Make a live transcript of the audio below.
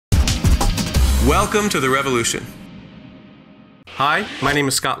Welcome to the revolution. Hi, my name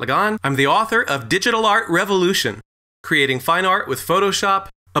is Scott Ligon. I'm the author of Digital Art Revolution, Creating Fine Art with Photoshop,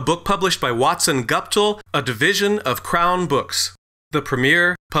 a book published by Watson-Guptill, a division of Crown Books, the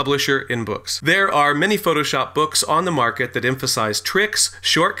premier publisher in books. There are many Photoshop books on the market that emphasize tricks,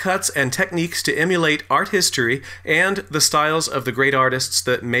 shortcuts, and techniques to emulate art history and the styles of the great artists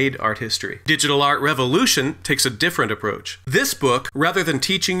that made art history. Digital Art Revolution takes a different approach. This book, rather than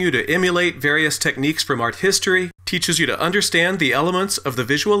teaching you to emulate various techniques from art history, teaches you to understand the elements of the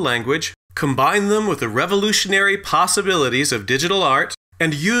visual language, combine them with the revolutionary possibilities of digital art,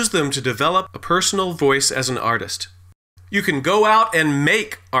 and use them to develop a personal voice as an artist. You can go out and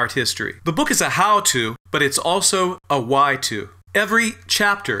make art history. The book is a how-to, but it's also a why-to. Every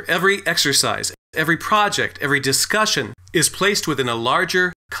chapter, every exercise, every project, every discussion is placed within a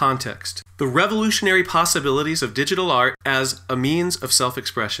larger context. The revolutionary possibilities of digital art as a means of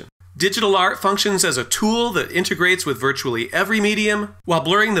self-expression. Digital art functions as a tool that integrates with virtually every medium while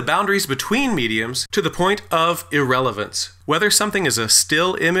blurring the boundaries between mediums to the point of irrelevance. Whether something is a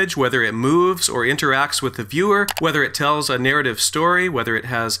still image, whether it moves or interacts with the viewer, whether it tells a narrative story, whether it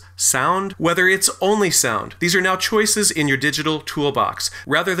has sound, whether it's only sound. These are now choices in your digital toolbox,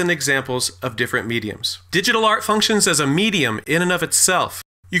 rather than examples of different mediums. Digital art functions as a medium in and of itself.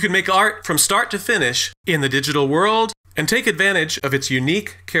 You can make art from start to finish in the digital world and take advantage of its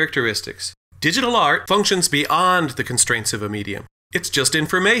unique characteristics. Digital art functions beyond the constraints of a medium. It's just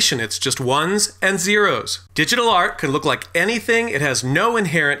information, it's just ones and zeros. Digital art can look like anything, it has no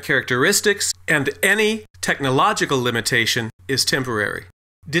inherent characteristics, and any technological limitation is temporary.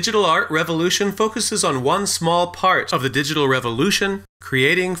 Digital Art Revolution focuses on one small part of the digital revolution,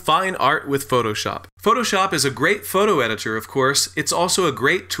 creating fine art with Photoshop. Photoshop is a great photo editor, of course. It's also a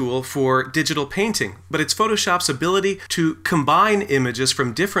great tool for digital painting, but it's Photoshop's ability to combine images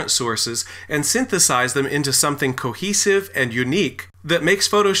from different sources and synthesize them into something cohesive and unique that makes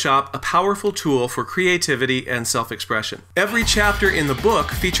Photoshop a powerful tool for creativity and self-expression. Every chapter in the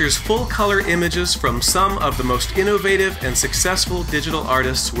book features full-color images from some of the most innovative and successful digital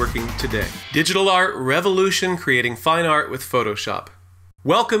artists working today. Digital Art Revolution, creating fine art with Photoshop.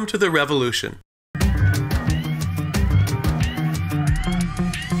 Welcome to the revolution.